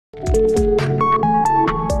In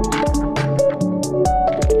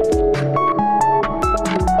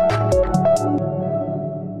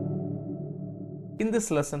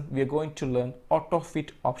this lesson, we are going to learn Autofit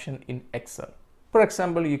option in Excel. For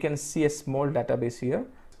example, you can see a small database here,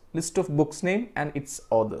 list of books name and its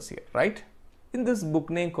authors here, right? In this book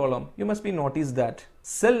name column, you must be noticed that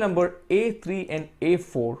cell number A3 and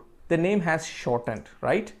A4, the name has shortened,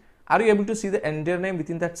 right? Are you able to see the entire name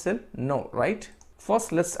within that cell? No, right?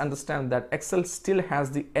 First, let's understand that Excel still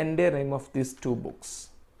has the entire name of these two books.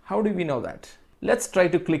 How do we know that? Let's try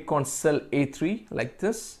to click on cell A3 like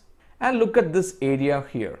this and look at this area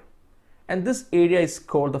here. And this area is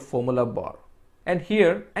called the formula bar. And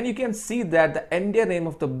here, and you can see that the entire name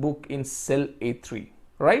of the book in cell A3,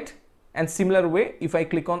 right? And similar way, if I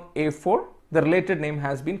click on A4, the related name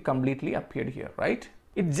has been completely appeared here, right?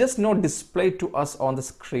 It's just not displayed to us on the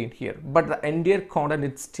screen here, but the entire content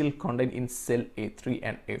is still contained in cell A3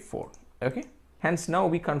 and A4, okay? Hence now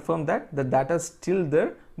we confirm that the data is still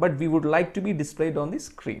there, but we would like to be displayed on the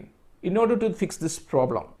screen. In order to fix this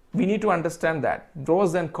problem, we need to understand that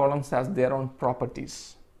rows and columns has their own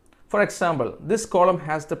properties. For example, this column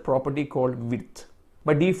has the property called width.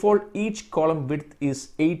 By default, each column width is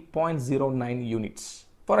 8.09 units.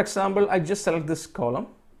 For example, I just select this column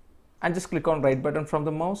and just click on right button from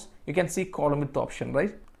the mouse. You can see column width option,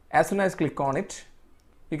 right? As soon as I click on it,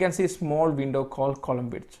 you can see a small window called column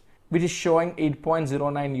width, which is showing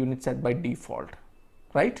 8.09 units set by default,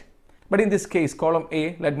 right? But in this case, column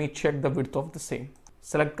A, let me check the width of the same.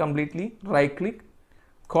 Select completely, right click,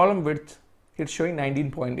 column width, it's showing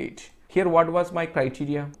 19.8. Here, what was my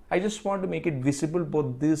criteria? I just want to make it visible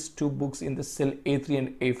both these two books in the cell A3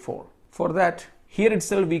 and A4. For that, here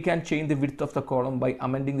itself we can change the width of the column by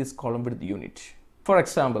amending this column width unit. For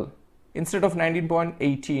example, instead of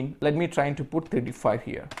 19.18, let me try to put 35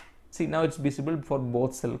 here. See, now it's visible for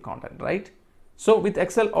both cell content, right? So with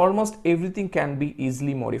Excel, almost everything can be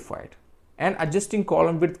easily modified. And adjusting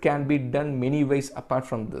column width can be done many ways apart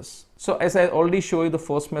from this. So as I already showed you the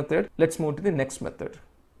first method, let's move to the next method.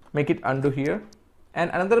 Make it undo here.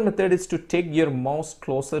 And another method is to take your mouse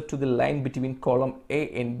closer to the line between column A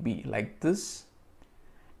and B like this.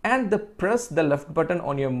 And press the left button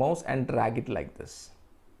on your mouse and drag it like this.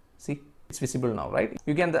 See, it's visible now, right?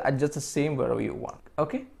 You can adjust the same wherever you want,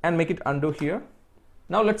 okay? And make it undo here.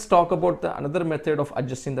 Now let's talk about another method of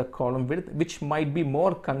adjusting the column width, which might be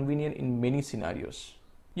more convenient in many scenarios.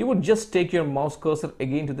 You would just take your mouse cursor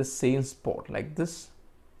again to the same spot like this.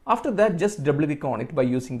 After that, just double click on it by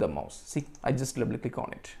using the mouse. See, I just double click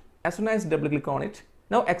on it. As soon as double click on it,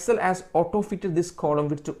 now Excel has auto fitted this column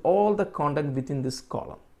width to all the content within this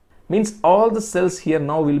column. Means all the cells here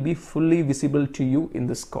now will be fully visible to you in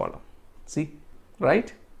this column. See,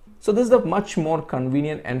 right? So this is a much more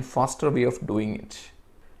convenient and faster way of doing it.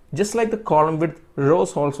 Just like the column width,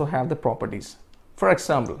 rows also have the properties. For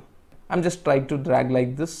example, I'm just trying to drag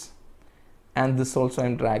like this, and this also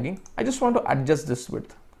I'm dragging. I just want to adjust this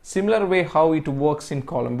width. Similar way how it works in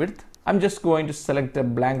column width, I'm just going to select a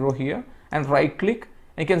blank row here and right click,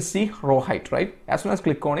 and you can see row height, right? As soon as I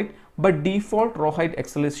click on it, but default row height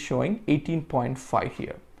Excel is showing 18.5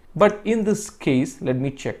 here. But in this case, let me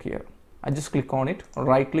check here. I just click on it,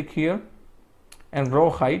 right click here, and row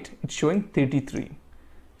height, it's showing 33.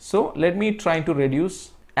 So let me try to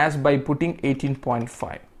reduce as by putting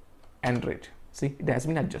 18.5 and rate. See, it has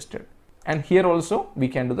been adjusted. And here also we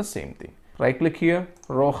can do the same thing. Right click here,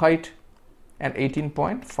 row height and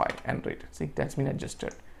 18.5 and rate. See, that's been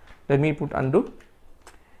adjusted. Let me put undo.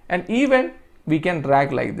 And even we can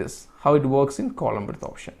drag like this, how it works in column width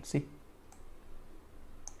option. See.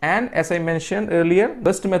 And as I mentioned earlier,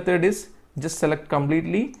 best method is just select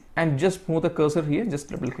completely and just move the cursor here, just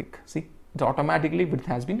double click. See, it automatically width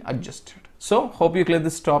has been adjusted. So hope you clear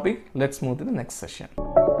this topic. Let's move to the next session.